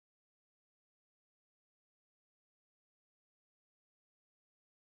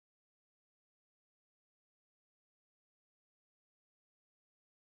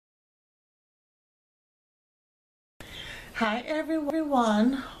Hi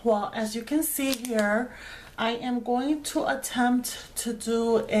everyone. Well, as you can see here, I am going to attempt to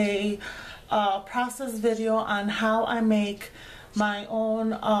do a process video on how I make my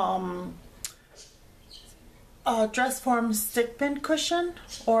own dress form stick pin cushion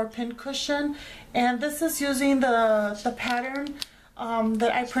or pin cushion, and this is using the pattern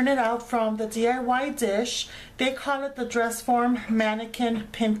that I printed out from the DIY dish. They call it the dress form mannequin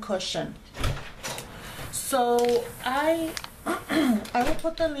pin cushion. So I will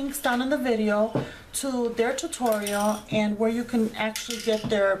put the links down in the video to their tutorial and where you can actually get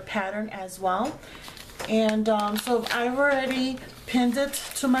their pattern as well. And so I've already pinned it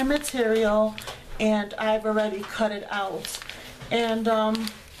to my material and I've already cut it out. And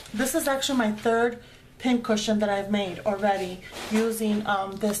this is actually my third pin cushion that I've made already using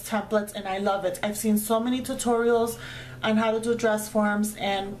this template, and I love it. I've seen so many tutorials on how to do dress forms,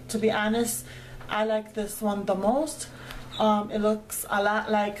 and to be honest, I like this one the most. It looks a lot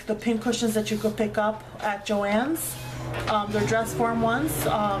like the pin cushions that you could pick up at Joann's. They're dress form ones.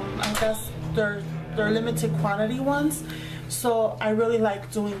 I guess they're limited quantity ones. So I really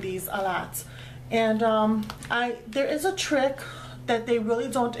like doing these a lot. And there is a trick that they really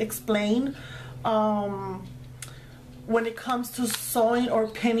don't explain when it comes to sewing or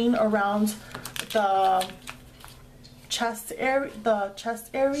pinning around the chest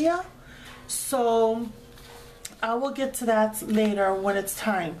area. So I will get to that later when it's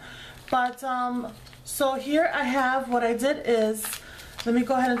time. But so here I have, what I did is, let me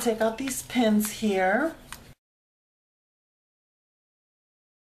go ahead and take out these pins here.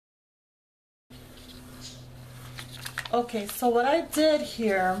 Okay, so what I did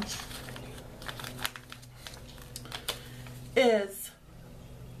here is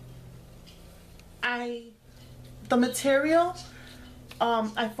the material,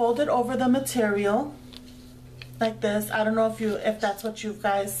 I folded over the material like this. I don't know if that's what you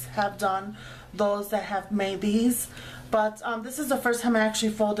guys have done, those that have made these, but this is the first time I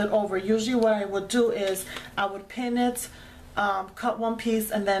actually folded over. Usually what I would do is I would pin it, cut one piece,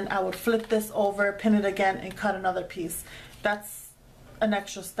 and then I would flip this over, pin it again, and cut another piece. That's an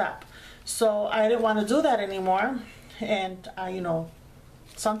extra step. So I didn't want to do that anymore, and you know,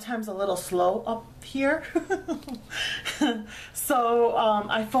 sometimes a little slow up here. So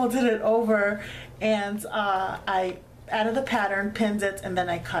I folded it over and I added the pattern, pinned it, and then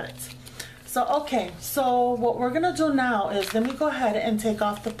I cut it. So okay, so what we're gonna do now is, let me go ahead and take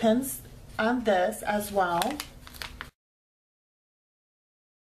off the pins on this as well.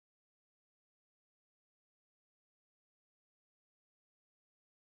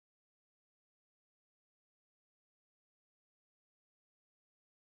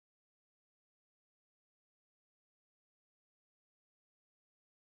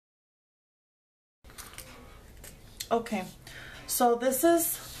 Okay, so this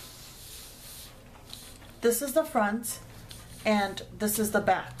is the front and this is the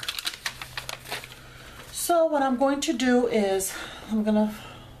back. So what I'm going to do is I'm gonna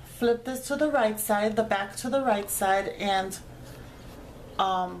flip this to the right side, the back to the right side, and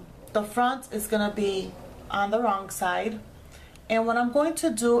the front is gonna be on the wrong side. And what I'm going to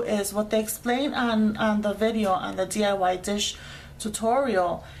do is what they explain on the video, on the DIY dish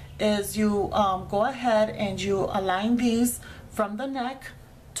tutorial, is you go ahead and you align these from the neck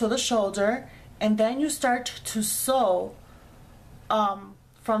to the shoulder, and then you start to sew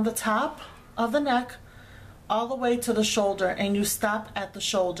from the top of the neck all the way to the shoulder, and you stop at the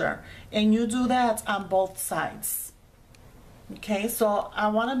shoulder, and you do that on both sides. Okay, so I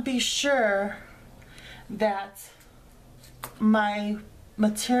want to be sure that my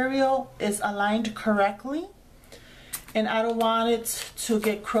material is aligned correctly, and I don't want it to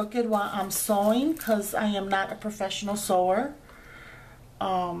get crooked while I'm sewing, because I am not a professional sewer.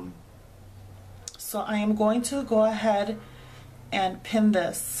 So I am going to go ahead and pin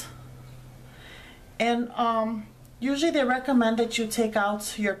this. And usually they recommend that you take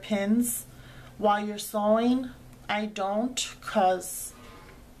out your pins while you're sewing. I don't, because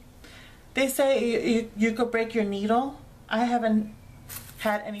they say you could break your needle. I haven't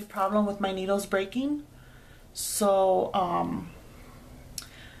had any problem with my needles breaking. So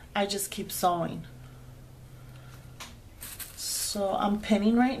I just keep sewing. So I'm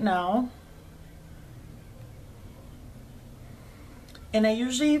pinning right now, and I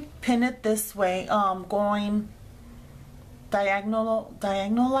usually pin it this way, going diagonal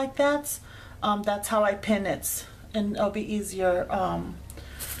like that. That's how I pin it, and it'll be easier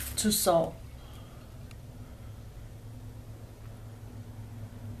to sew.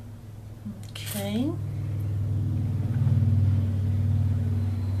 Okay.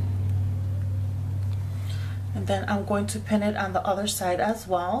 And then I'm going to pin it on the other side as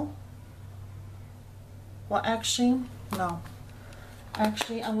well. Well, actually, no.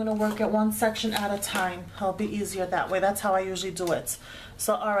 Actually, I'm going to work at one section at a time. It'll be easier that way. That's how I usually do it.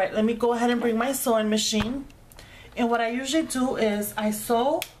 So, all right, let me go ahead and bring my sewing machine. And what I usually do is I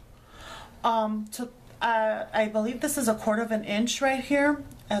sew I believe this is 1/4 inch right here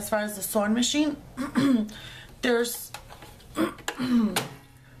as far as the sewing machine. There's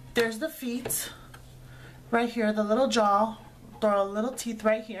the feet right here, the little jaw, the little teeth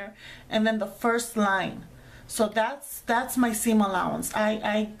right here, and then the first line. So that's my seam allowance.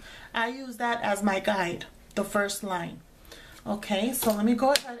 I use that as my guide, the first line. Okay, so let me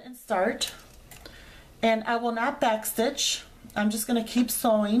go ahead and start. And I will not backstitch. I'm just going to keep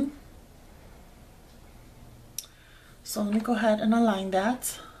sewing. So let me go ahead and align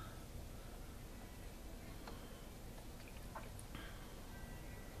that.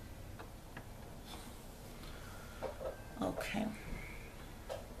 Okay.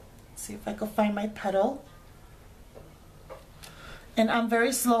 See if I can find my petal. And I'm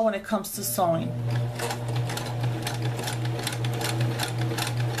very slow when it comes to sewing.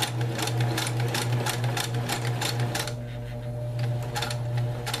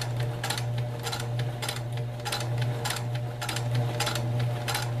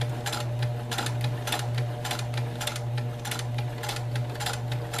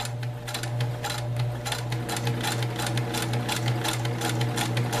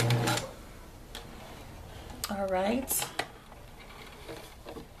 All right.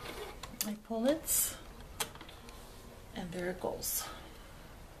 I pull it, and there it goes.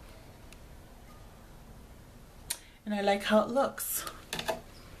 And I like how it looks.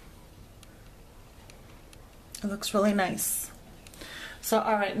 It looks really nice. So,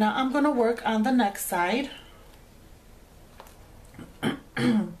 all right, now I'm going to work on the next side.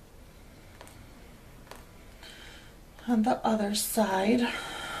 On the other side,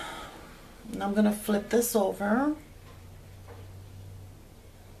 and I'm going to flip this over.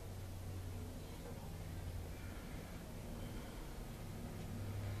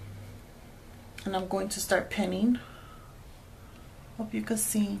 And I'm going to start pinning. Hope you can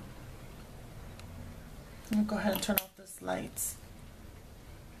see. I'm going to go ahead and turn off this lights.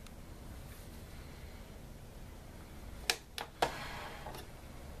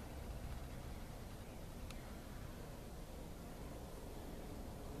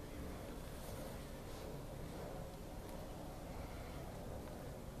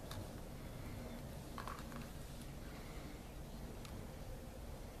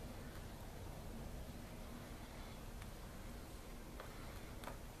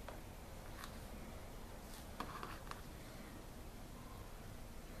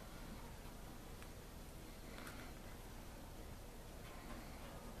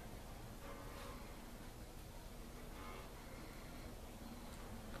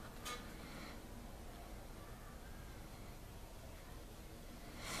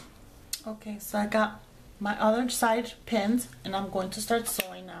 Okay, so I got my other side pinned, and I'm going to start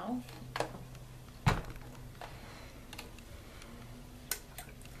sewing now.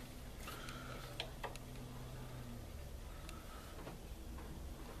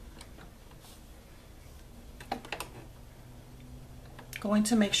 Going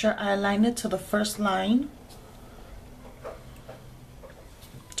to make sure I align it to the first line,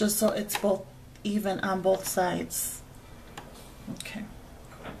 just so it's both even on both sides. Okay.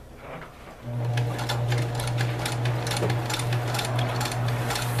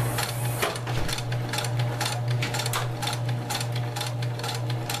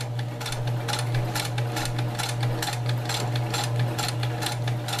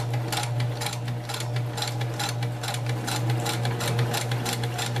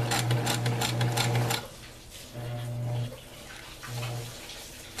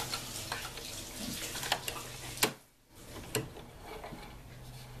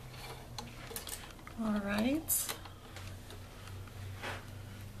 All right.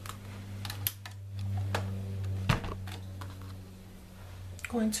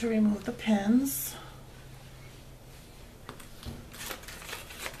 Going to remove the pins.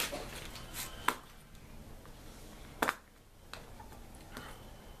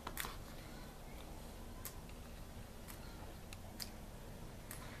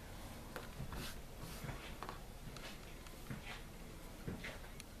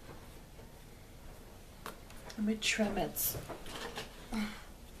 Let me trim it.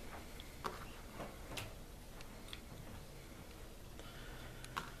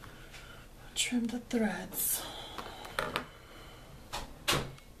 Trim the threads.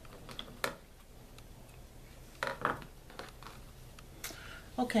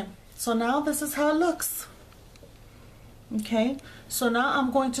 Okay, so now this is how it looks. Okay, so now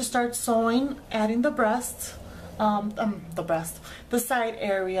I'm going to start sewing, adding the breast, the side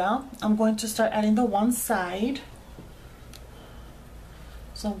area. I'm going to start adding the one side.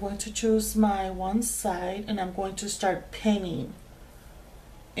 So I'm going to choose my one side and I'm going to start pinning.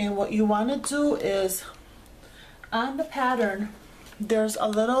 And what you want to do is, on the pattern, there's a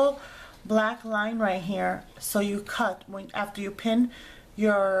little black line right here. So you cut, after you pin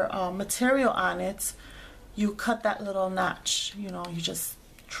your material on it, you cut that little notch. You know, you just,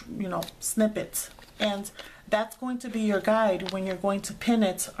 snip it. And that's going to be your guide when you're going to pin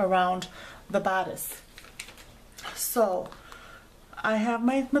it around the bodice. So I have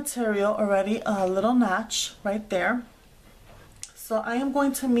my material already, a little notch right there. So I am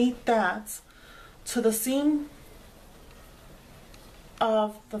going to meet that to the seam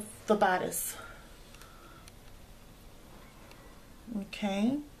of the bodice.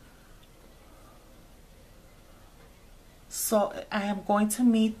 Okay. So I am going to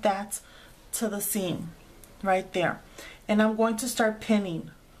meet that to the seam right there. And I'm going to start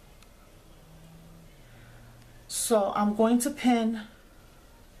pinning. So I'm going to pin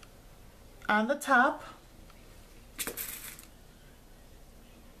on the top,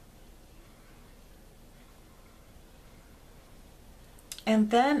 and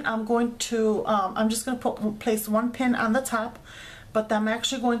then I'm going to I'm just going to place one pin on the top, but I'm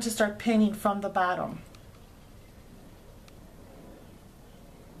actually going to start pinning from the bottom.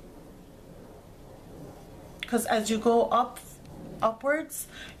 Because as you go upwards,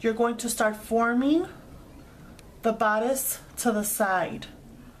 you're going to start forming the bodice to the side.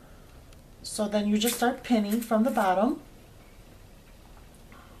 So then you just start pinning from the bottom.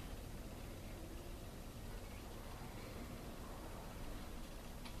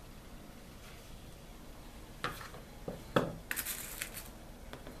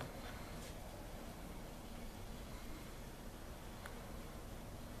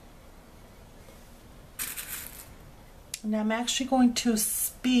 And I'm actually going to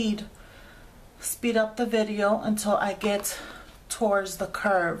speed up the video until I get towards the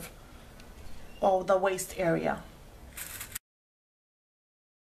curve or the waist area.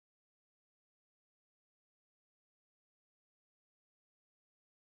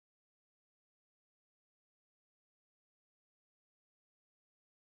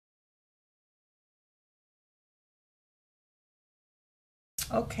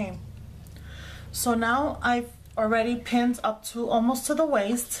 Okay, so now I've already pinned up to almost to the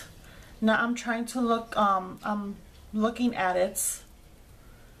waist. Now I'm trying to look, I'm looking at it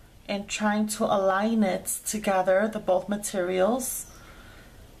and trying to align it together, both materials.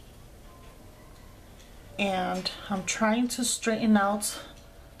 And I'm trying to straighten out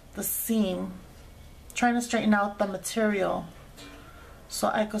the seam, trying to straighten out the material so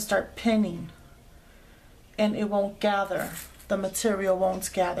I could start pinning and it won't gather. The material won't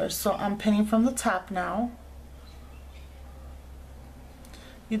gather. So I'm pinning from the top now.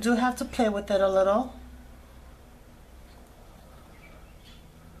 You do have to play with it a little.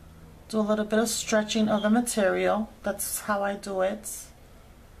 Do a little bit of stretching of the material. That's how I do it.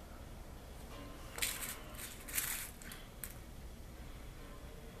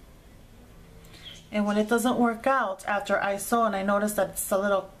 And when it doesn't work out after I sew and I notice that it's a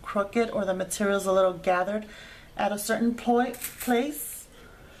little crooked or the material's a little gathered at a certain place,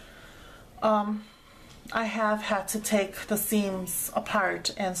 I have had to take the seams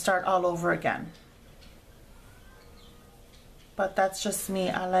apart and start all over again. But that's just me.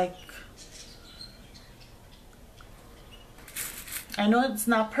 I know it's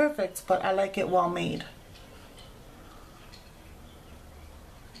not perfect, but I like it well made.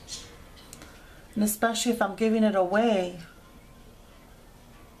 And especially if I'm giving it away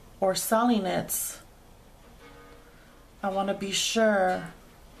or selling it, I want to be sure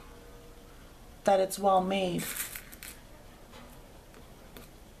that it's well made.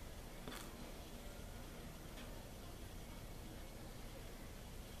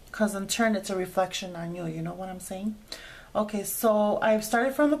 Because in turn it's a reflection on you, you know what I'm saying? Okay, so I've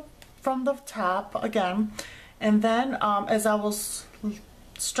started from the top again, and then as I was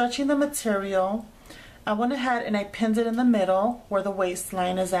stretching the material, I went ahead and I pinned it in the middle where the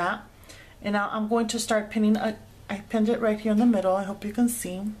waistline is at. And now I'm going to start pinning. I pinned it right here in the middle. I hope you can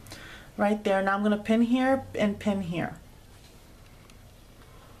see right there. Now I'm going to pin here and pin here.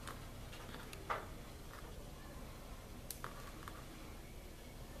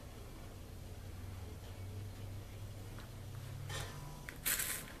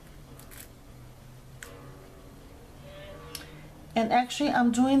 And actually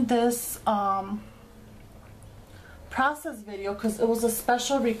I'm doing this process video because it was a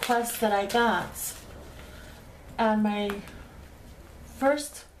special request that I got. on my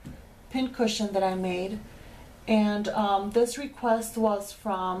first pin cushion that I made, and this request was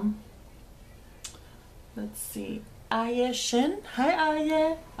from, let's see, Aye Shin. Hi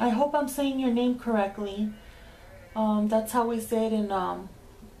Aye. I hope I'm saying your name correctly. That's how we say it in,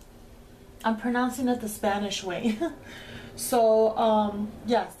 I'm pronouncing it the Spanish way. So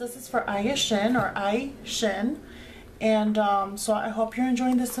yes, this is for Aye Shin, or Aye Shin. And so I hope you're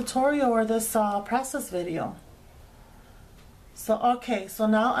enjoying this tutorial or this process video. So okay, so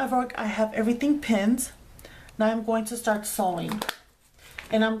now I have everything pinned. Now I'm going to start sewing.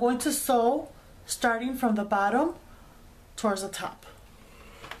 And I'm going to sew starting from the bottom towards the top.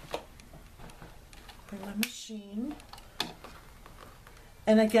 Bring my machine.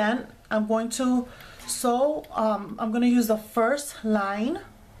 And again, I'm going to sew, I'm going to use the first line,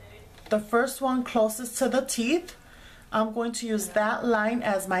 the first one closest to the teeth. I'm going to use that line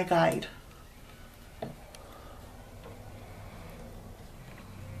as my guide.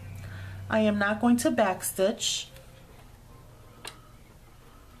 I am not going to backstitch.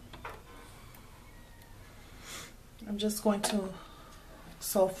 I'm just going to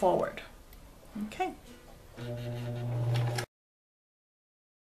sew forward. Okay.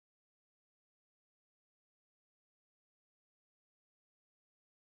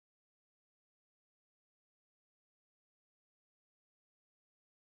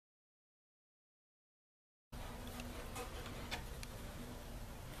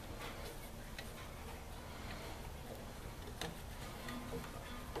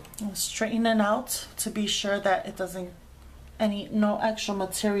 I'll straighten it out to be sure that it doesn't, no extra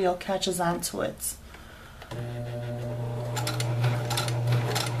material catches onto it.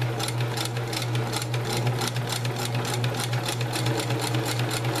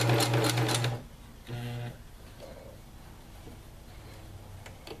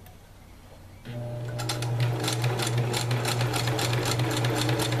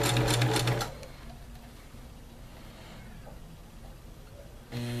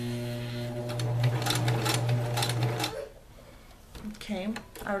 Okay,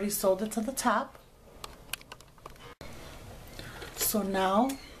 I already sewed it to the top. So now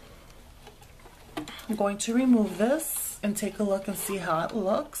I'm going to remove this and take a look and see how it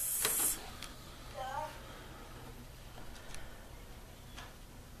looks.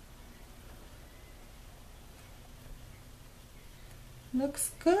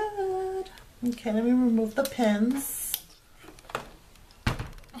 Looks good. Okay, let me remove the pins.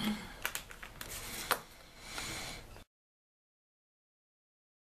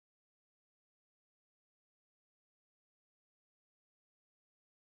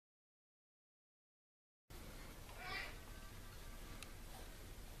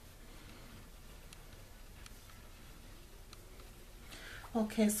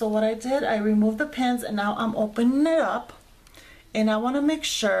 Okay, so what I did, I removed the pins and now I'm opening it up, and I want to make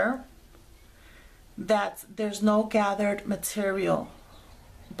sure that there's no gathered material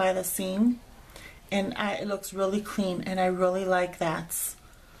by the seam, and it looks really clean, and I really like that.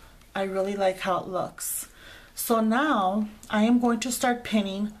 I really like how it looks. So now I am going to start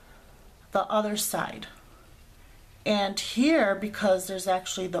pinning the other side, and here, because there's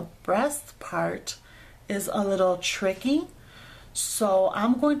actually the breast part is a little tricky, so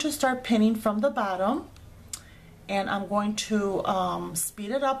I'm going to start pinning from the bottom, and I'm going to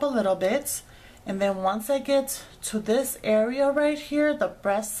speed it up a little bit, and then once I get to this area right here, the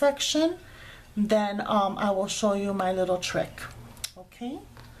breast section, then I will show you my little trick. Okay,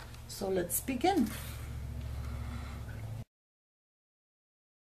 so let's begin.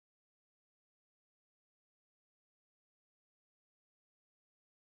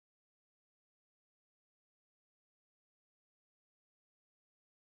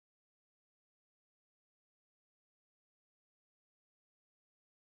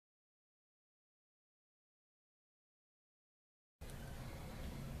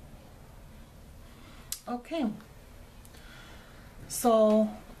 Okay, so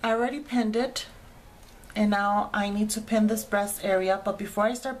I already pinned it, and now I need to pin this breast area, but before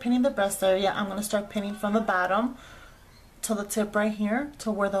I start pinning the breast area, I'm going to start pinning from the bottom to the tip right here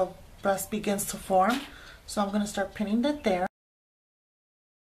to where the breast begins to form. So I'm going to start pinning that there.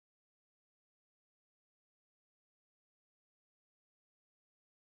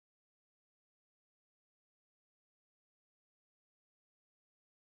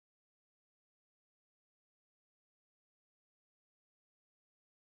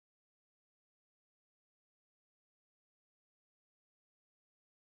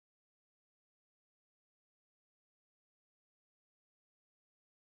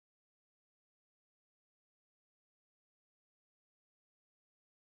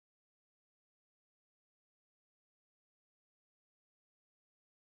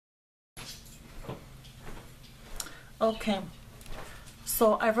 Okay,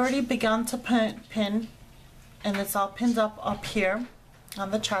 so I've already begun to pin, and it's all pinned up here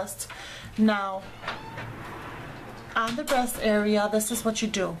on the chest. Now, on the breast area, this is what you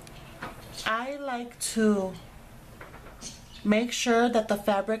do. I like to make sure that the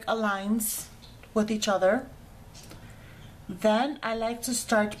fabric aligns with each other. Then I like to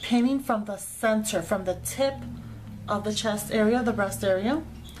start pinning from the center, from the tip of the chest area, the breast area.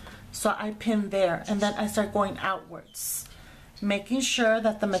 So I pin there, and then I start going outwards, making sure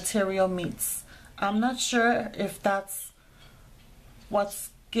that the material meets. I'm not sure if that's what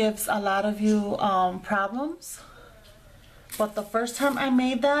gives a lot of you problems, but the first time I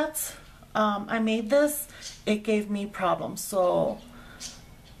made that, this, it gave me problems. So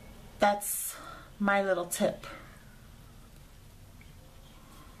that's my little tip.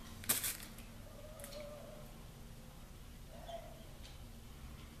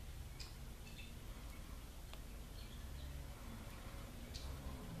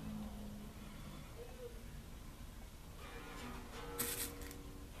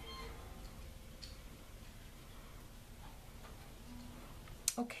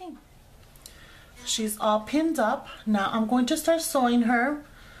 Okay, she's all pinned up. Now I'm going to start sewing her,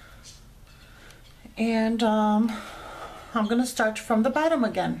 and I'm going to start from the bottom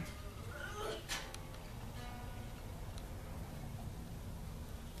again.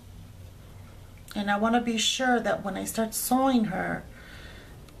 And I want to be sure that when I start sewing her,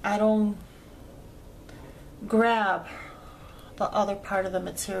 I don't grab the other part of the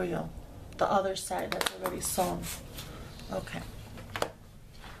material, the other side that's already sewn. Okay.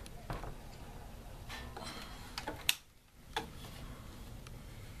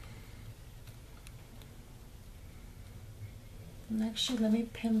 And actually, let me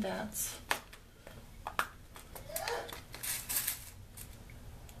pin that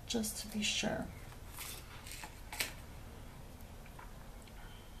just to be sure.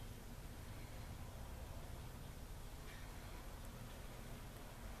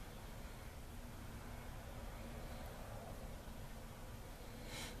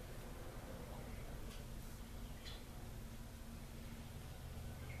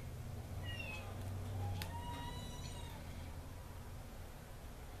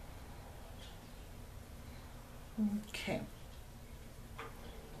 Okay.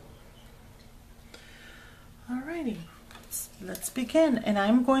 Alrighty, let's begin. And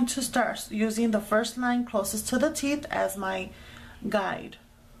I'm going to start using the first line closest to the teeth as my guide.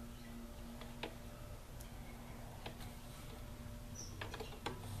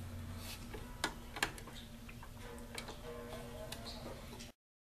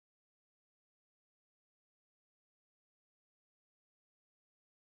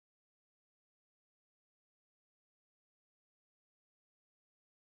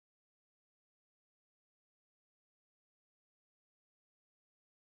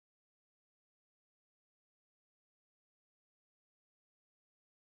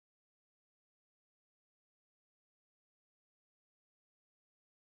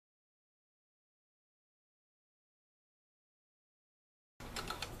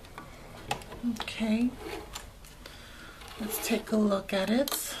 Okay, let's take a look at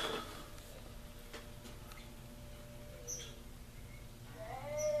it.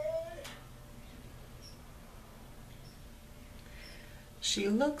 She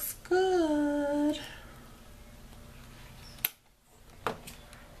looks good.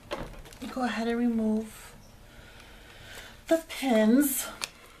 Go ahead and remove the pins.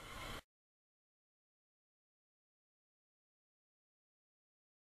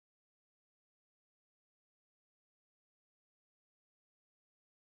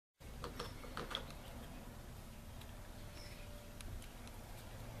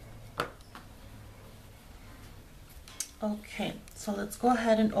 Okay, so let's go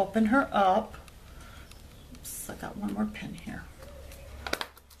ahead and open her up. Oops, I got one more pin here.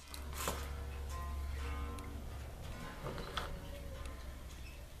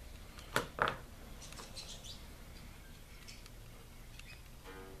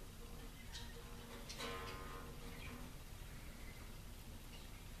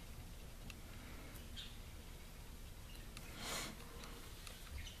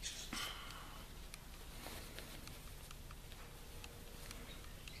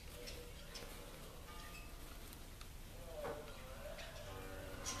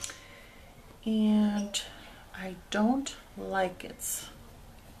 And I don't like it.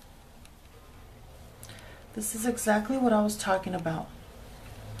 This is exactly what I was talking about.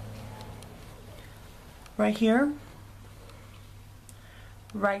 Right here,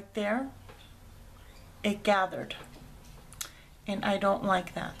 right there, it gathered. And I don't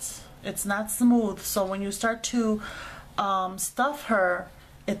like that. It's not smooth, so when you start to stuff her,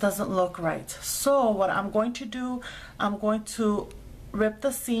 it doesn't look right. So what I'm going to do, I'm going to rip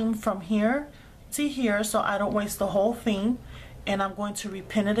the seam from here to here so I don't waste the whole thing, and I'm going to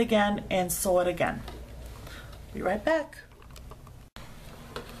repin it again and sew it again. Be right back.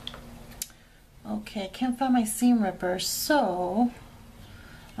 Okay, I can't find my seam ripper, so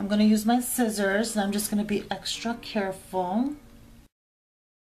I'm going to use my scissors, and I'm just going to be extra careful.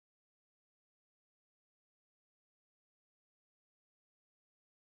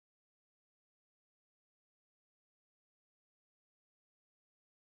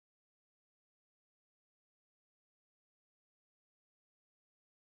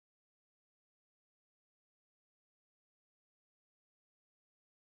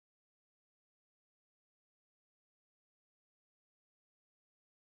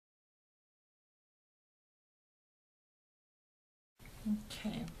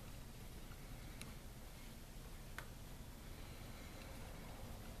 Okay.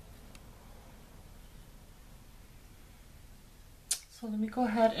 So let me go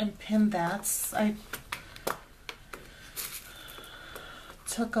ahead and pin that. I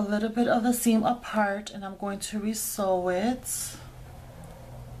took a little bit of the seam apart and I'm going to re-sew it.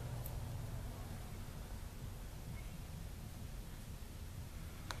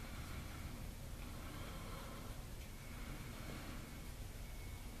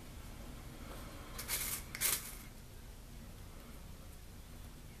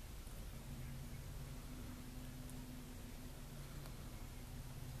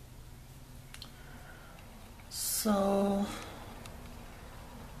 So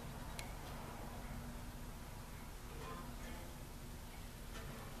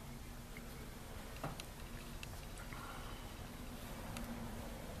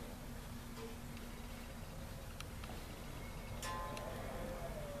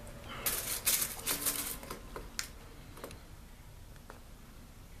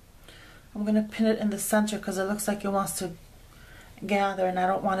I'm going to pin it in the center because it looks like it wants to gather and I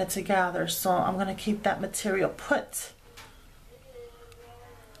don't want it to gather, so I'm going to keep that material put.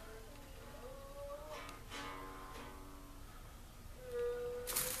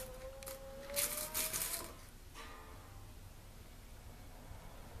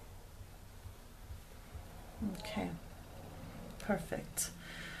 Okay, perfect.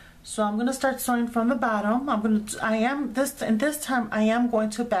 So I'm going to start sewing from the bottom. This time I am going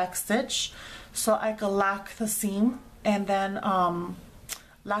to back stitch so I can lock the seam and then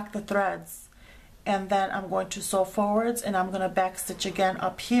lock the threads, and then I'm going to sew forwards and I'm going to back stitch again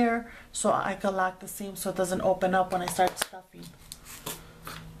up here so I can lock the seam so it doesn't open up when I start stuffing.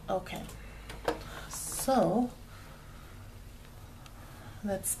 Okay, so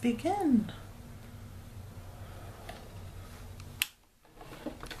let's begin.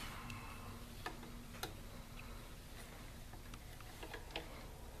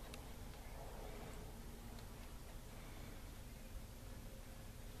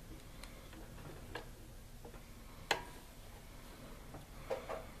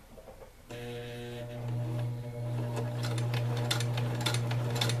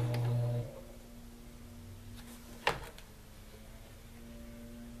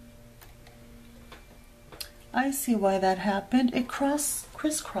 I see why that happened. It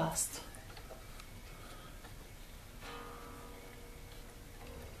crisscrossed.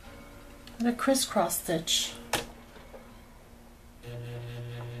 And a crisscross stitch.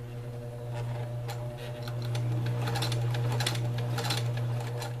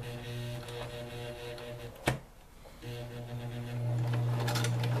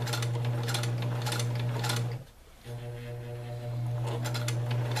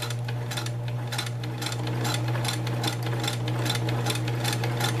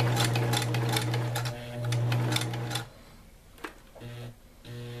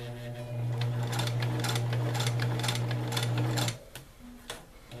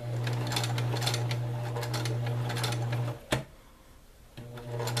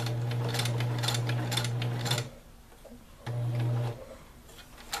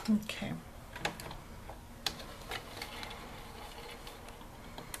 Okay.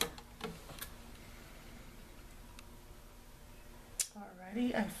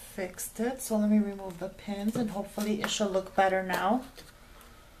 Alrighty, I fixed it. So let me remove the pins and hopefully it should look better now.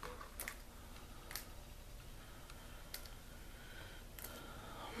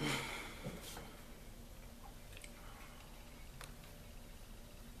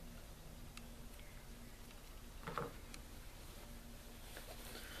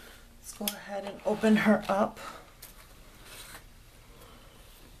 Let's go ahead and open her up.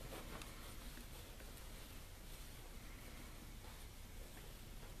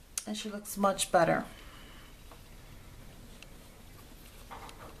 and she looks much better.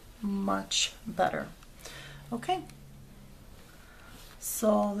 Much better. Okay,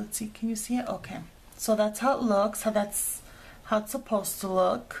 so let's see, can you see it? Okay, so that's how it looks, how it's supposed to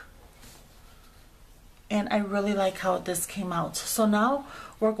look, and I really like how this came out. So now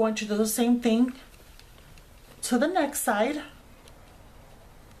we're going to do the same thing to the next side.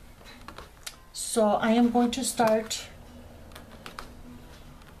 So I am going to start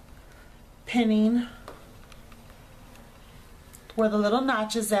pinning where the little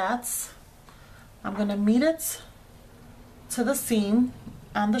notch is at. I'm going to meet it to the seam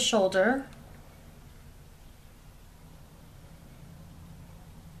on the shoulder,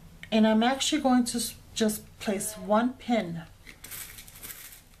 and I'm actually going to just place one pin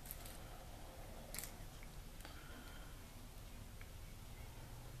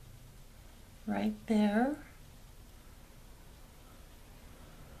right there,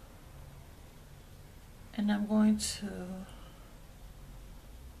 and I'm going to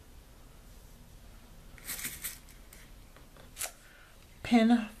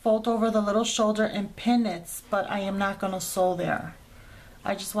fold over the little shoulder and pin it, but I am not going to sew there.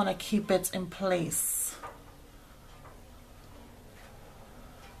 I just want to keep it in place.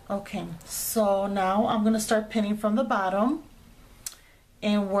 Okay, so now I'm going to start pinning from the bottom,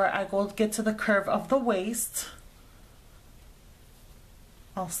 and where I go get to the curve of the waist,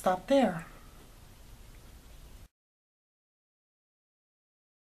 I'll stop there.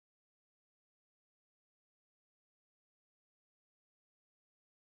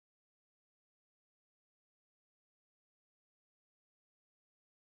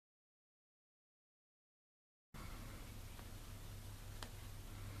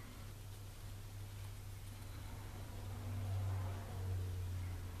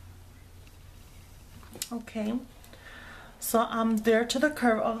 Okay, so I'm there to the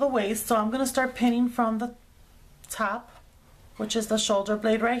curve of the waist, so I'm going to start pinning from the top, which is the shoulder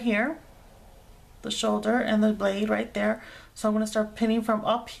blade right here, the shoulder and the blade right there. So I'm going to start pinning from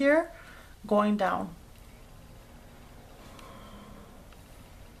up here going down.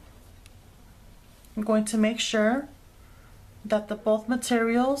 I'm going to make sure that both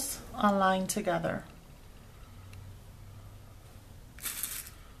materials align together.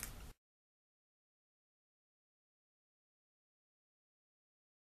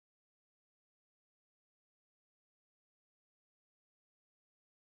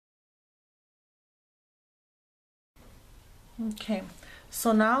 Okay,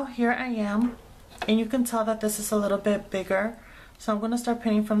 so now here I am, and you can tell that this is a little bit bigger, so I'm going to start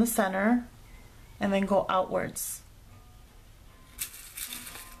pinning from the center and then go outwards.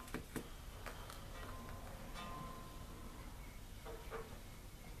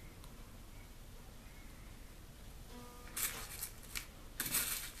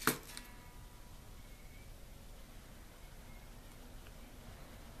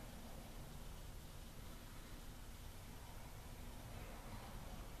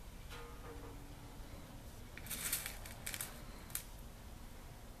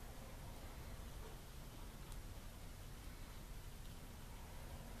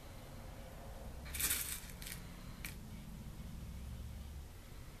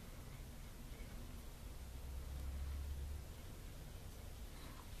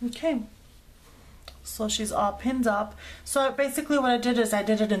 Okay, so she's all pinned up. So basically what I did is I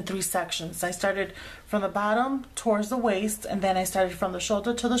did it in 3 sections. I started from the bottom towards the waist, and then I started from the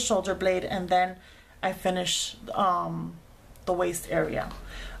shoulder to the shoulder blade, and then I finished the waist area.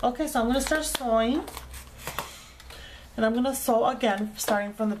 Okay, so I'm going to start sewing, and I'm going to sew again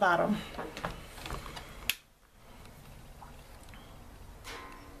starting from the bottom.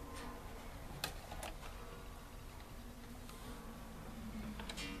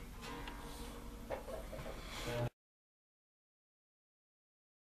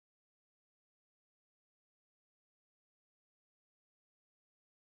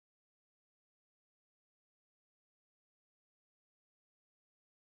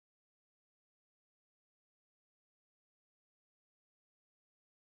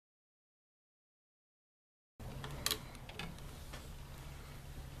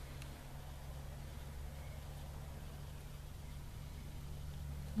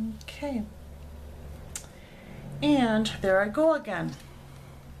 Okay, and there I go again.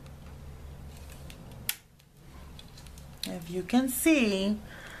 If you can see,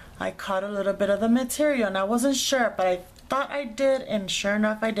 I cut a little bit of the material, and I wasn't sure, but I thought I did, and sure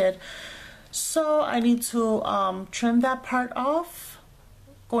enough I did. So I need to trim that part off,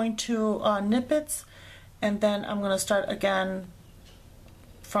 going to nip it, and then I'm going to start again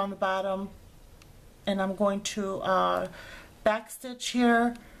from the bottom, and I'm going to back stitch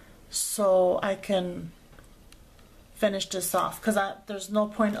here so I can finish this off, because there's no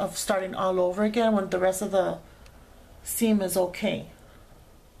point of starting all over again when the rest of the seam is okay.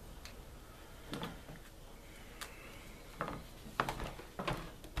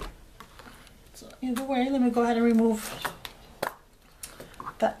 So either way, let me go ahead and remove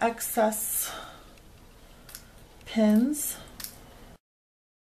the excess pins.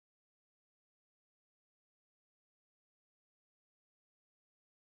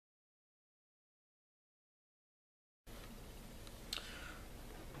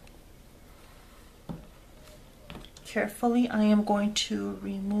 Carefully, I am going to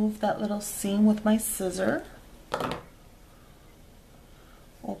remove that little seam with my scissor.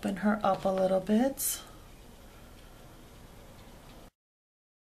 Open her up a little bit.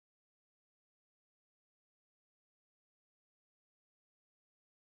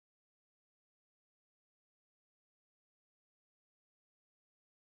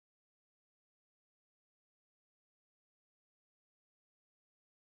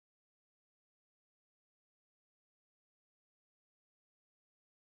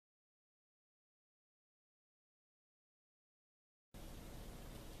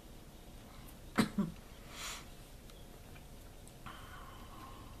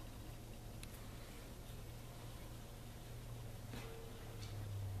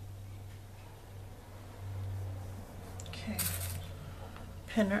 Okay,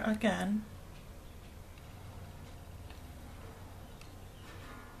 pin her again.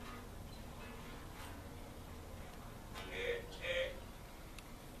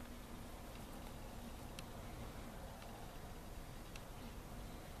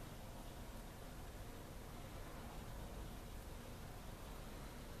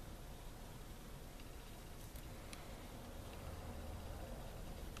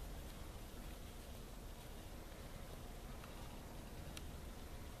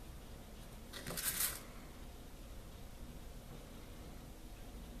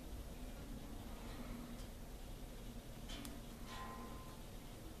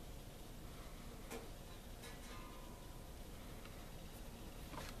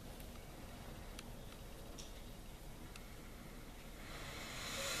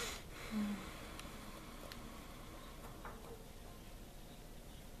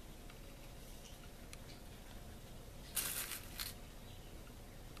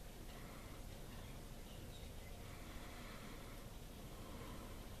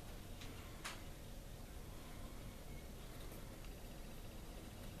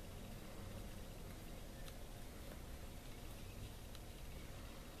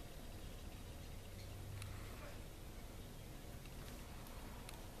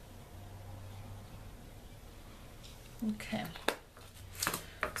 Okay,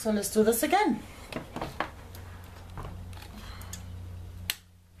 so let's do this again.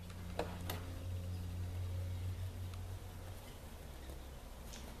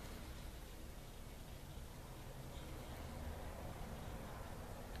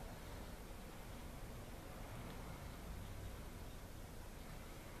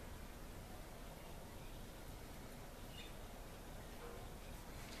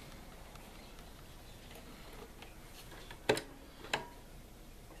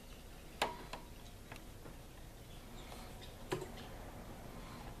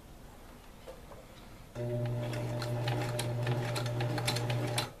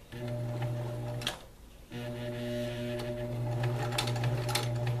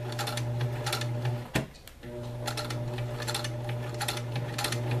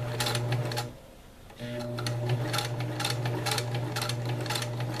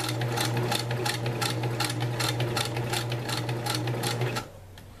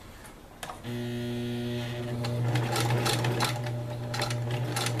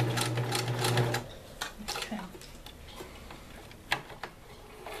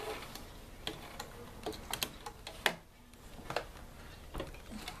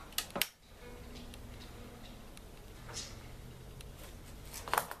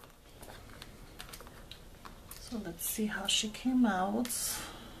 So let's see how she came out.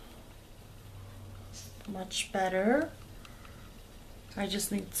 Much better. I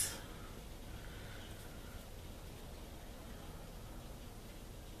just need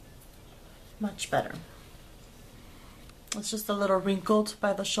much better. It's just a little wrinkled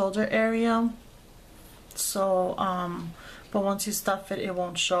by the shoulder area. So, but once you stuff it, it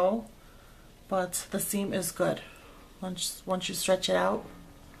won't show. But the seam is good. Once you stretch it out,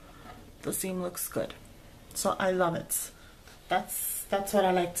 the seam looks good. So I love it. That's what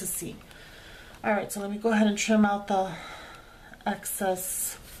I like to see. All right, so let me go ahead and trim out the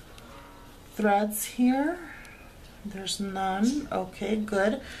excess threads here. There's none. Okay,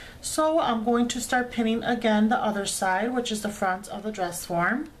 good. So I'm going to start pinning again the other side, which is the front of the dress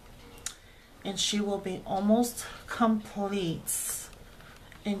form. And she will be almost complete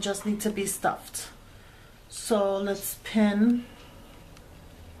and just need to be stuffed. So let's pin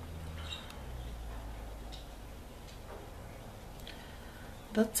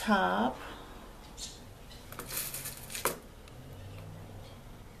the top.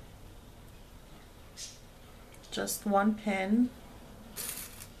 Just one pin.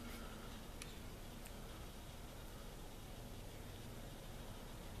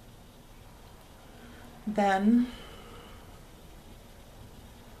 Then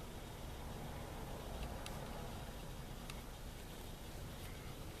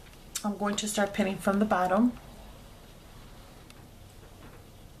I'm going to start pinning from the bottom.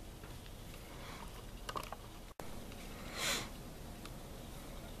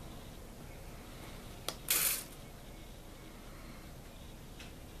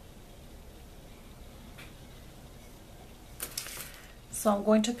 So I'm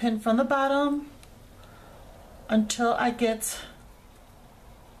going to pin from the bottom until I get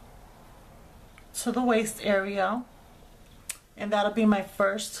to the waist area, and that'll be my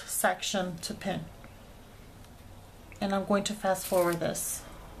first section to pin. And I'm going to fast forward this.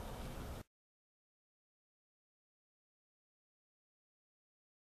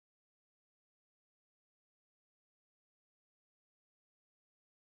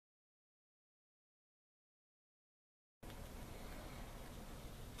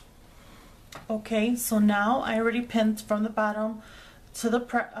 Okay, so now I already pinned from the bottom to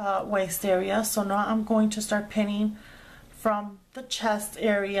the waist area. So now I'm going to start pinning from the chest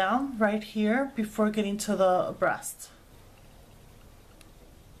area right here before getting to the breast.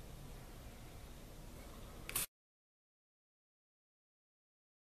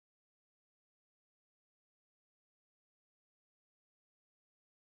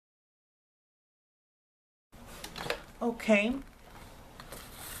 Okay,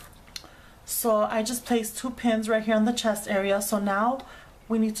 so I just placed 2 pins right here on the chest area. So now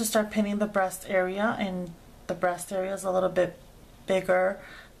we need to start pinning the breast area, and the breast area is a little bit bigger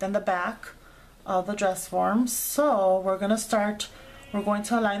than the back of the dress form. So we're going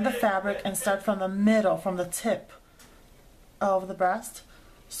to align the fabric and start from the middle, from the tip of the breast.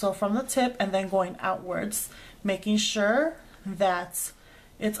 So from the tip and then going outwards, making sure that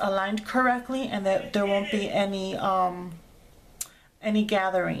it's aligned correctly and that there won't be any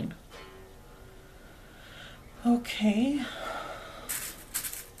gathering. Okay.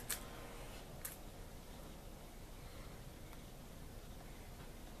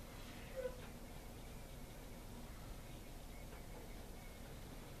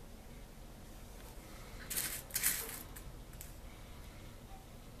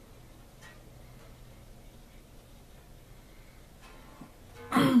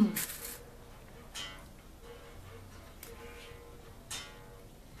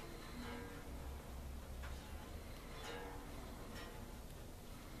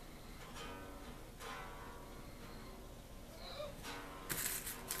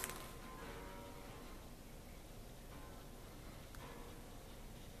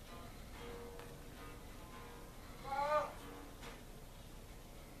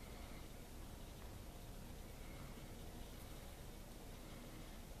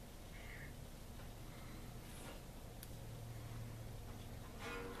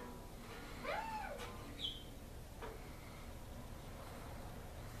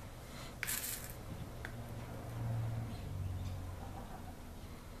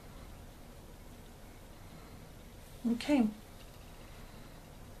 Okay.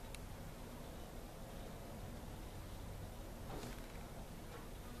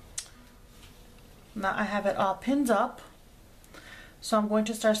 Now I have it all pinned up. So I'm going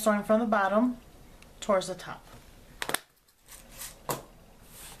to start sewing from the bottom towards the top.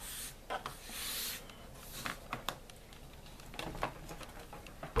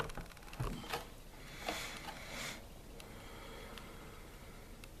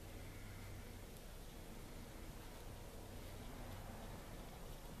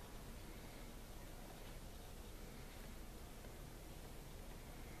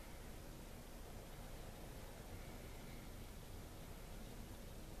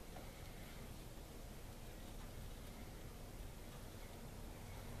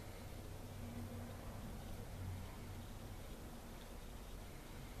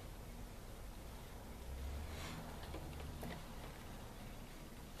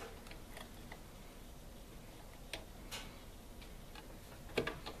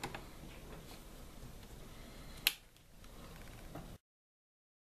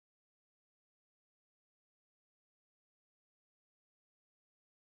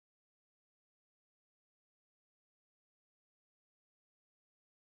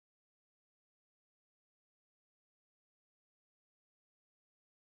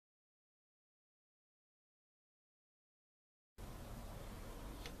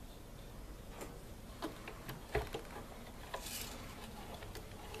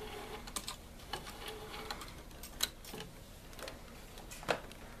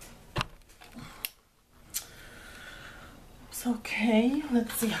 Okay,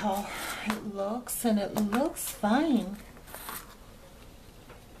 let's see how it looks, and it looks fine.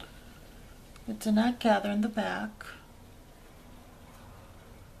 It did not gather in the back.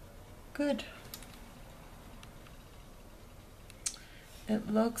 Good.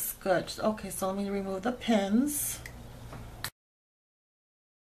 It looks good. Okay, so let me remove the pins.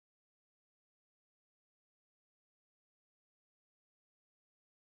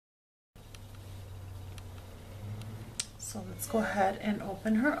 So let's go ahead and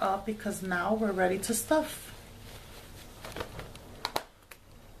open her up, because now we're ready to stuff.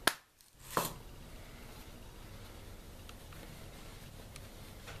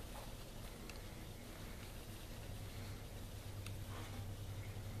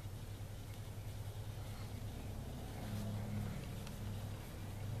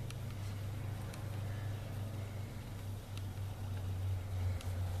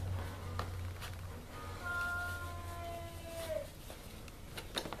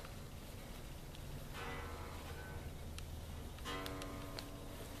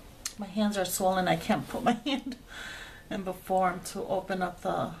 My hands are swollen. I can't put my hand in the form to open up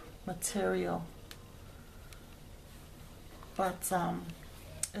the material. But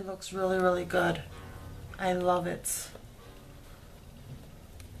it looks really, really good. I love it.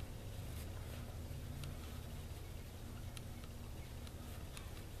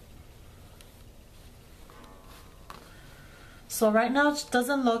 So right now it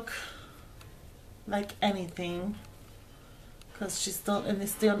doesn't look like anything, because it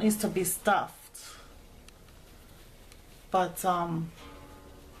still needs to be stuffed. But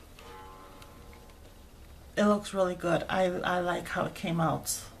it looks really good. I like how it came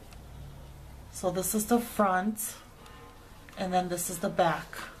out. So this is the front, and then this is the back,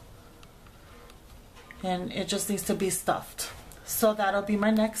 and it just needs to be stuffed. So that'll be my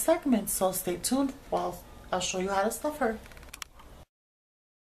next segment, so stay tuned while I'll show you how to stuff her.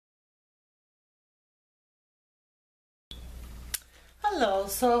 Hello.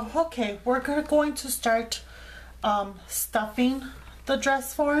 So okay, we're going to start stuffing the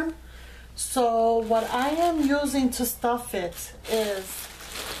dress form. So what I am using to stuff it is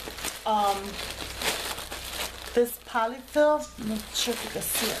this polyfill. I'm not sure if you can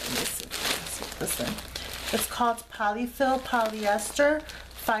see it. Let me see if you can see this in. It's called polyfill polyester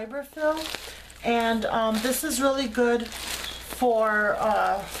fiber fill, and this is really good for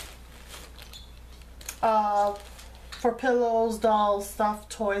pillows, dolls, stuffed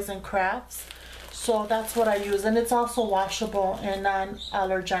toys, and crafts. So that's what I use, and it's also washable and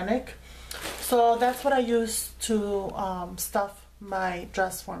non-allergenic. So that's what I use to stuff my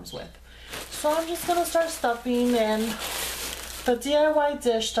dress forms with. So I'm just gonna start stuffing, and the DIY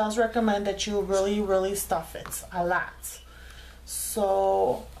dish does recommend that you really stuff it a lot.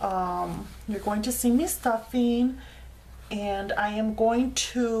 So you're going to see me stuffing, and I am going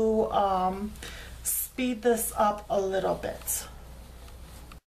to speed this up a little bit.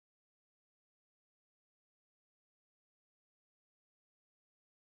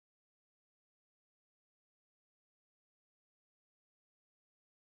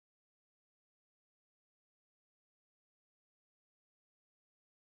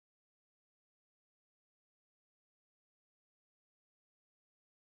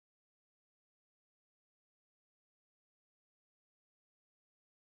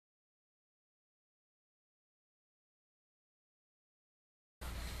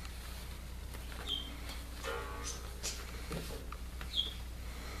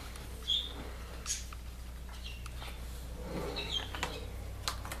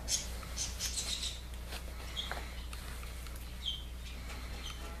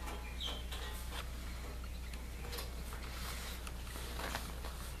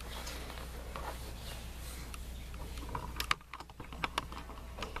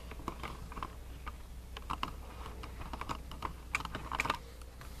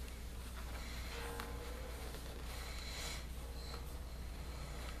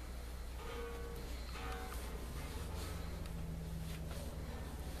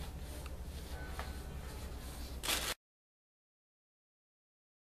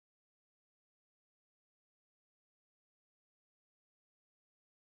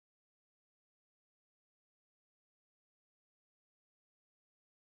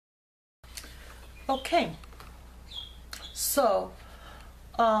 Okay, so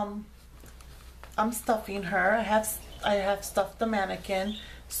I'm stuffing her. I have stuffed the mannequin.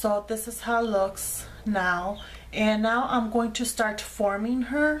 So this is how it looks now. And now I'm going to start forming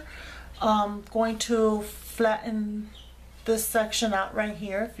her. I'm going to flatten this section out right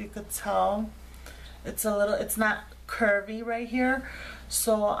here. If you could tell, it's not curvy right here.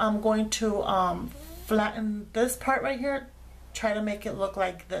 So I'm going to flatten this part right here try to make it look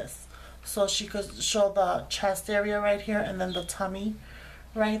like this. So she could show the chest area right here and then the tummy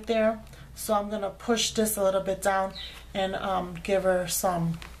right there. So I'm going to push this a little bit down and give her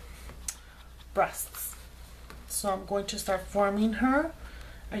some breasts. So I'm going to start forming her.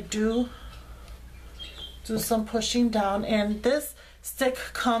 I do some pushing down, and this stick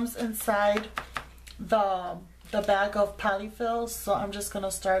comes inside the bag of polyfills. So I'm just going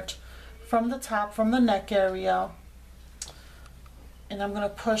to start from the top, from the neck area, and I'm going to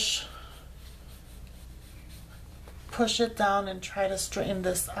push it down and try to straighten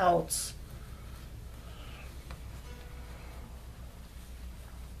this out.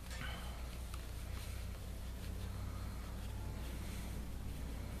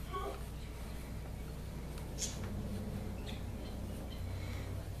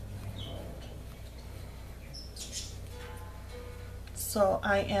 So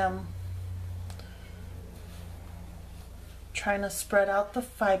I am trying to spread out the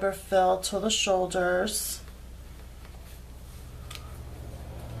fiber fill to the shoulders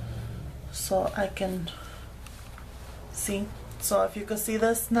so I can see. So if you can see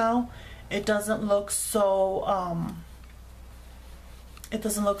this now, it doesn't look so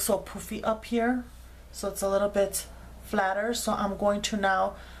poofy up here. So it's a little bit flatter. So I'm going to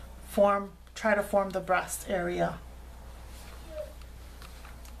now try to form the breast area.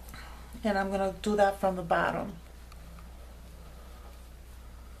 And I'm going to do that from the bottom.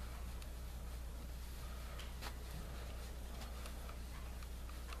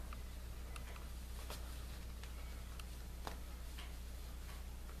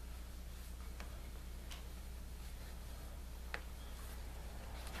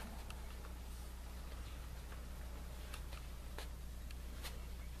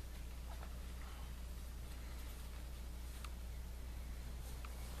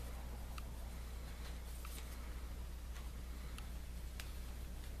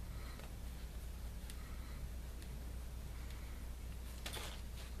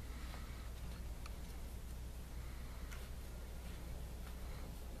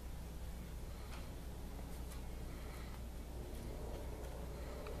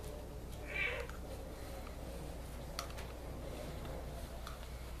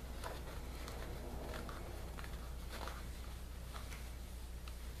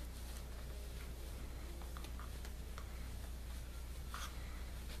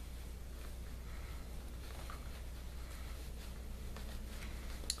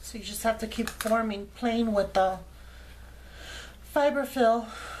 So you just have to keep playing with the fiber fill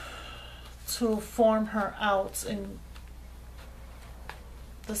to form her out, and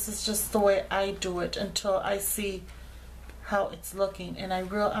this is just the way I do it until I see how it's looking. And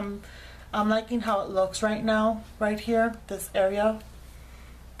I'm liking how it looks right now, right here, this area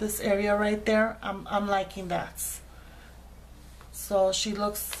right there. I'm liking that. So it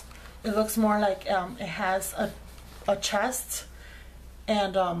looks more like it has a chest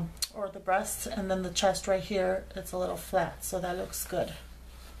and or the breast, and then the chest right here, it's a little flat, so that looks good.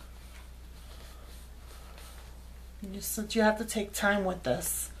 You have to take time with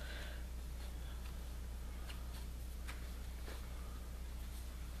this.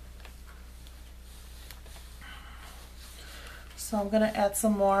 So I'm going to add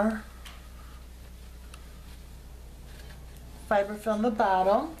some more fiber fill in the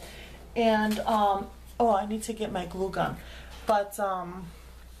bottom, and oh, I need to get my glue gun. But I'm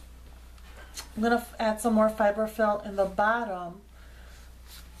going to add some more fiber fill in the bottom,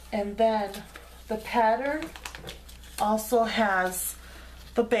 and then the pattern also has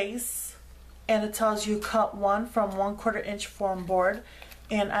the base, and it tells you cut 1 from 1/4 inch foam board,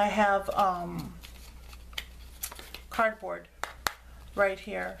 and I have cardboard right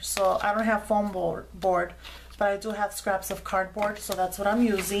here. So I don't have foam board, but I do have scraps of cardboard, so that's what I'm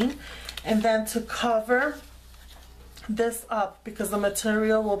using. And then to cover this up, because the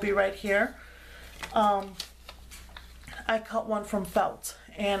material will be right here, I cut 1 from felt,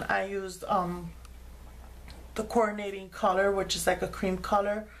 and I used the coordinating color, which is like a cream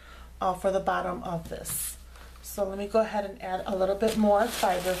color, for the bottom of this. So let me go ahead and add a little bit more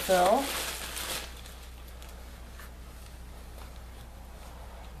fiber fill.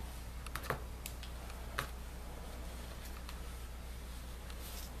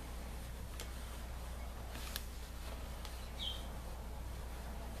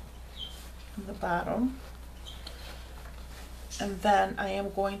 The bottom, and then I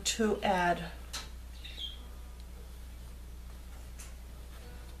am going to add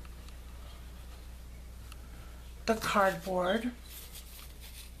the cardboard,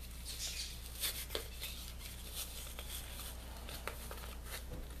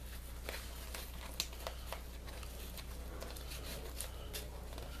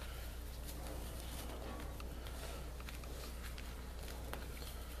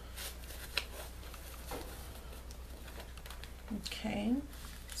 Okay,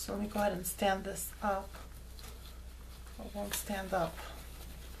 so let me go ahead and stand this up. It won't stand up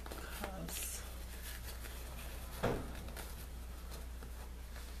because it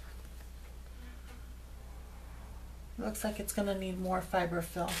looks like it's gonna need more fiber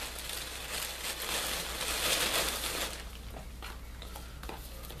fill.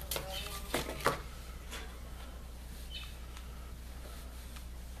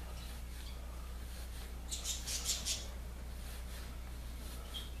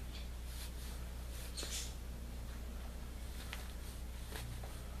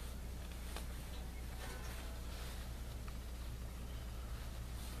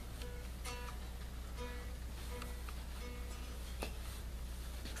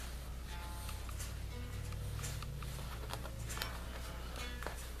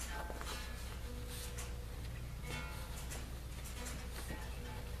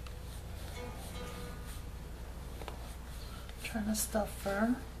 Trying to stuff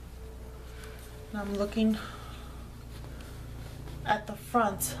her. And I'm looking at the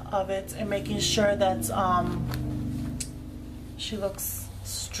front of it and making sure that she looks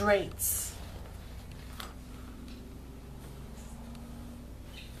straight.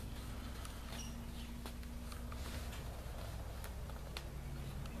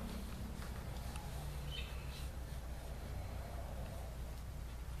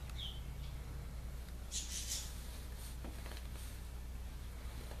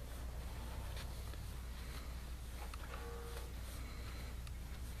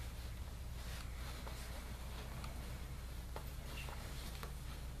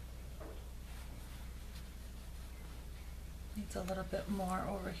 Needs a little bit more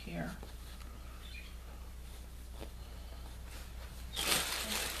over here.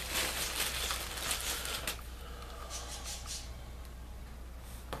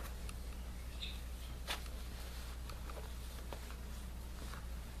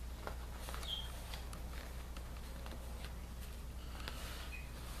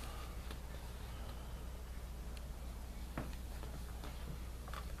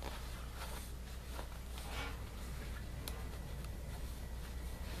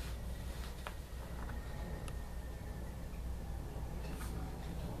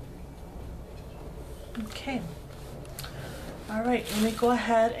 Okay. All right, let me go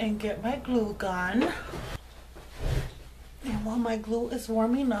ahead and get my glue gun. And while my glue is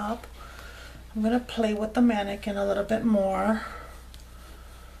warming up, I'm gonna play with the mannequin a little bit more,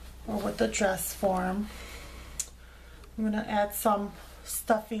 or with the dress form. I'm gonna add some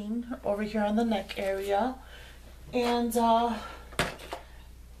stuffing over here on the neck area. And I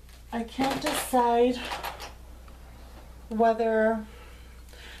can't decide whether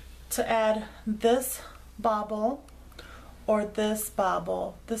to add this bobble or this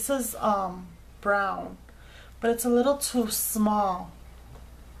bobble. This is brown, but it's a little too small.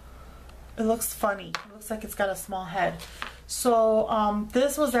 It looks funny. It looks like it's got a small head. So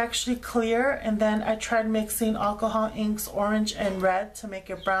this was actually clear, and then I tried mixing alcohol inks, orange and red to make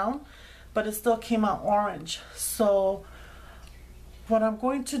it brown, but it still came out orange. So what I'm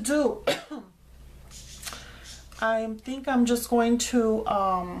going to do, I think I'm just going to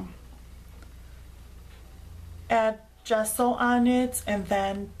add gesso on it and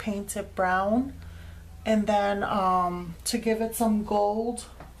then paint it brown, and then to give it some gold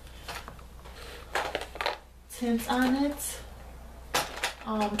tint on it,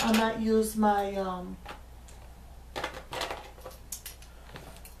 I might use my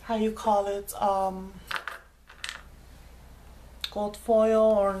how you call it, gold foil,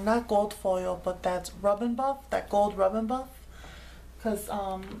 or not gold foil, but that's rub and buff, that gold rub and buff, because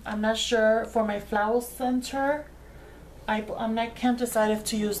I'm not sure for my flower center. Can't decide if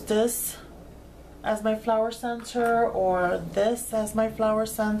to use this as my flower center or this as my flower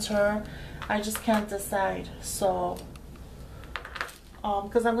center. I just can't decide. So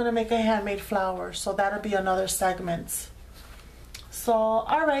because I'm gonna make a handmade flower, so that'll be another segment. So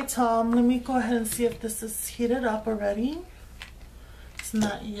all right, let me go ahead and see if this is heated up already. It's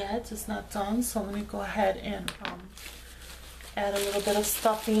not yet, it's not done. So let me go ahead and add a little bit of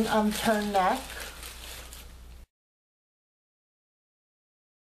stuffing on her neck.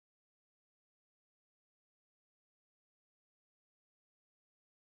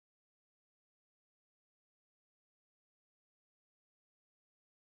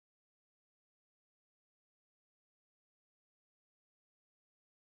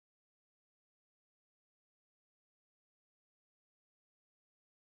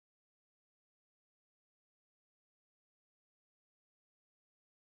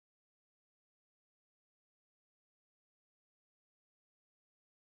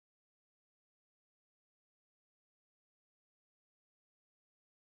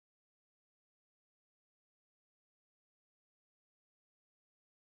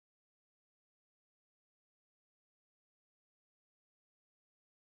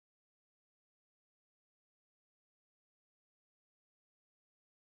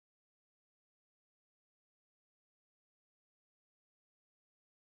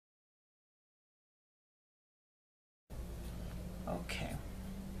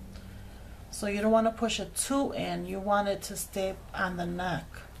 So you don't want to push it too in. You want it to stay on the neck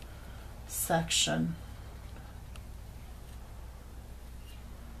section.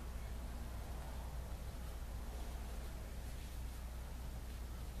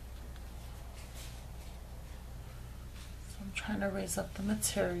 So I'm trying to raise up the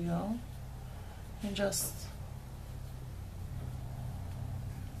material and just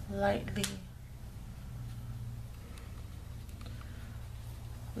lightly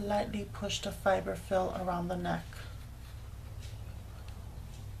push the fiber fill around the neck.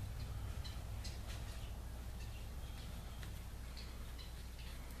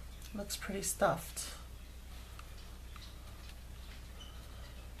 Looks pretty stuffed.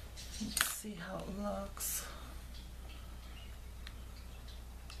 Let's see how it looks.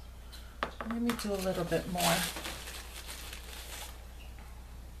 Let me do a little bit more.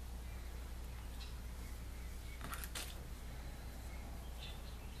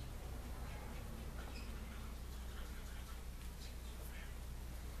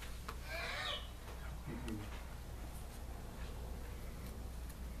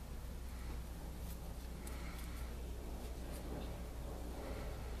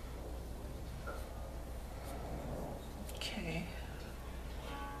 Okay,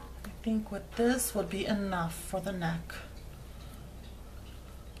 I think with this would be enough for the neck.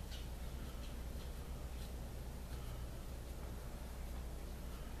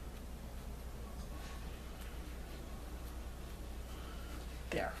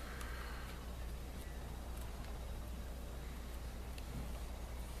 There.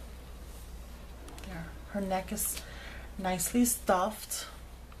 There. Her neck is nicely stuffed.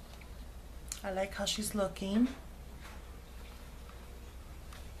 I like how she's looking.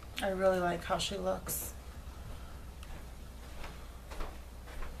 I really like how she looks.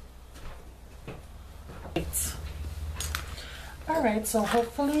 Great. Alright, so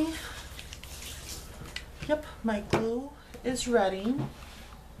hopefully, yep, my glue is ready.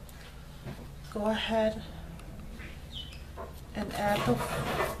 Go ahead and add the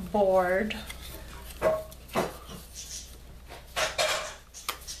board.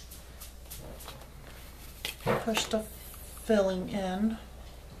 Push the filling in.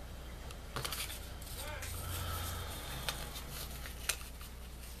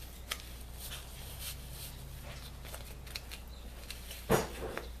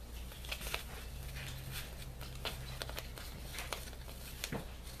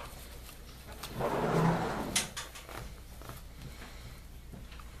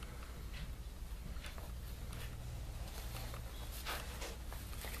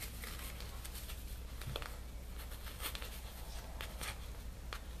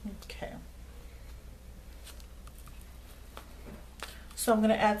 Okay. So I'm going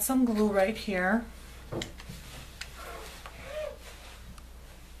to add some glue right here.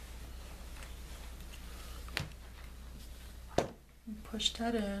 And push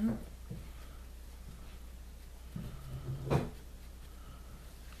that in.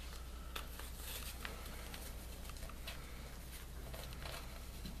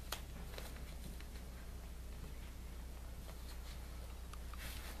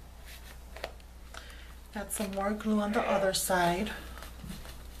 Add some more glue on the other side.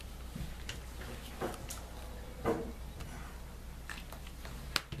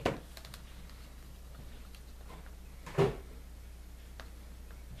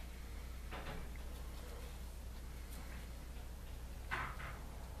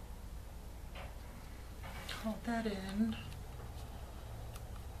 Hold that in.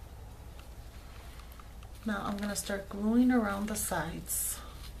 Now I'm going to start gluing around the sides.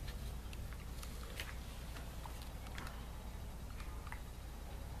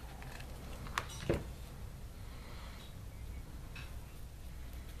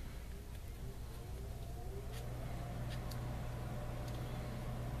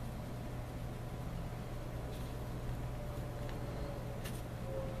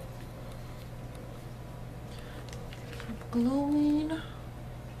 Gluing.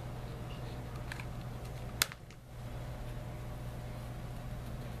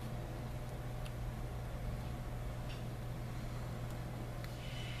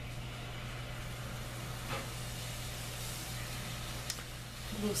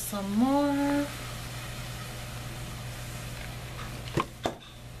 Glue some more.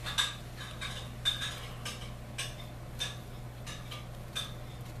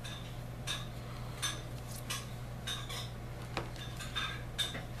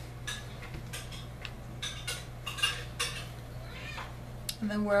 And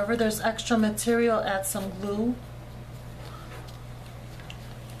then wherever there's extra material, add some glue.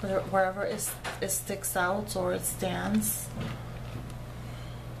 Wherever it sticks out or it stands.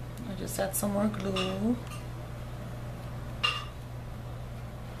 I Just add some more glue.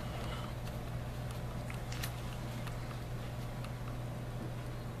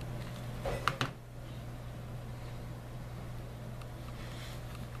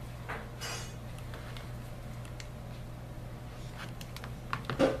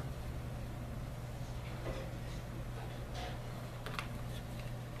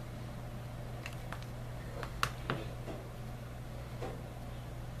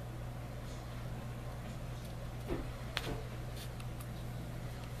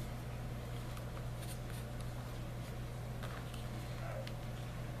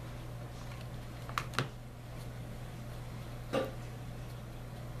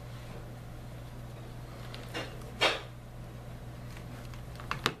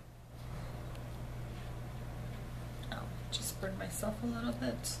 Burn myself a little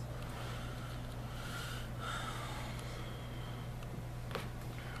bit.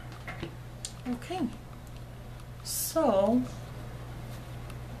 Okay, so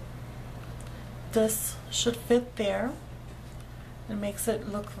this should fit there. It makes it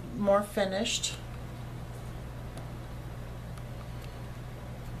look more finished.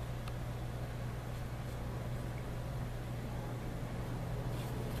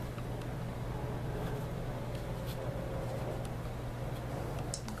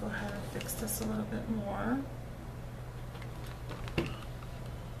 Go ahead and fix this a little bit more.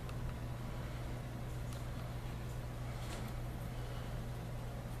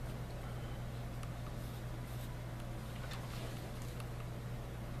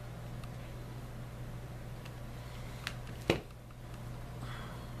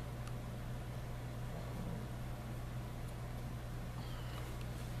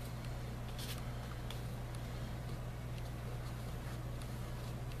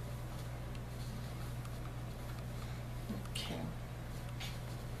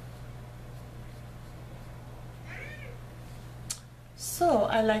 So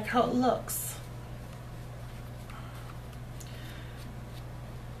I like how it looks.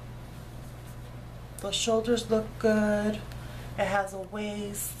 The shoulders look good. It has a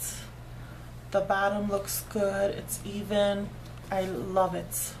waist. The bottom looks good. It's even. I love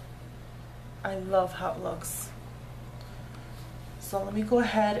it. I love how it looks. So let me go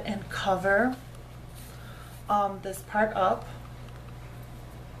ahead and cover this part up.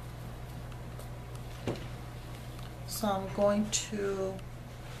 So I'm going to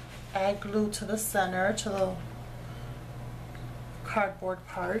add glue to the center, to the cardboard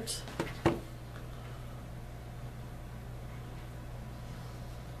part.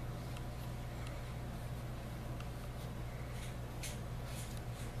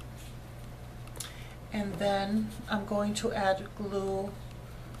 And then I'm going to add glue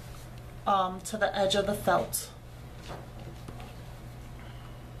to the edge of the felt.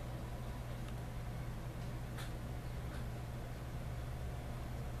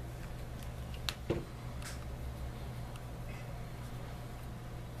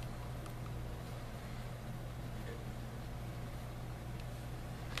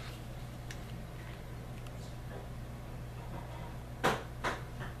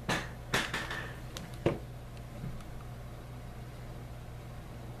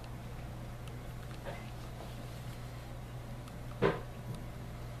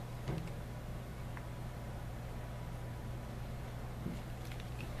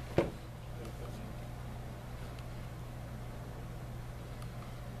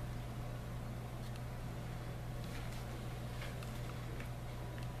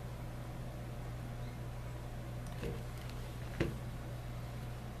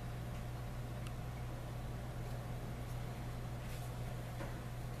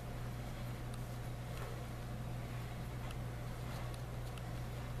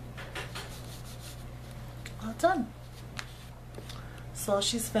 All done. So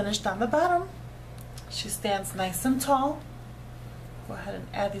she's finished on the bottom. She stands nice and tall. Go ahead and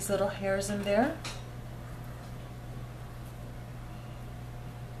add these little hairs in there.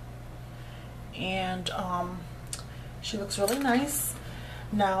 And she looks really nice.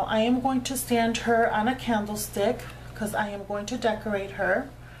 Now I am going to stand her on a candlestick because I am going to decorate her,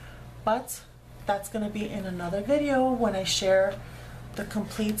 but that's going to be in another video when I share the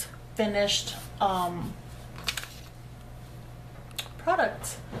complete finished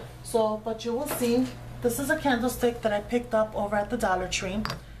product. So, but you will see, this is a candlestick that I picked up over at the Dollar Tree.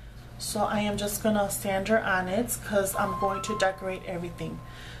 So I am just gonna stand her on it because I'm going to decorate everything.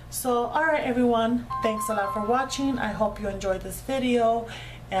 So alright everyone, thanks a lot for watching. I hope you enjoyed this video.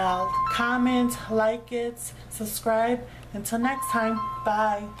 Comment, like it, subscribe. Until next time,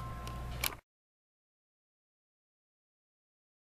 bye.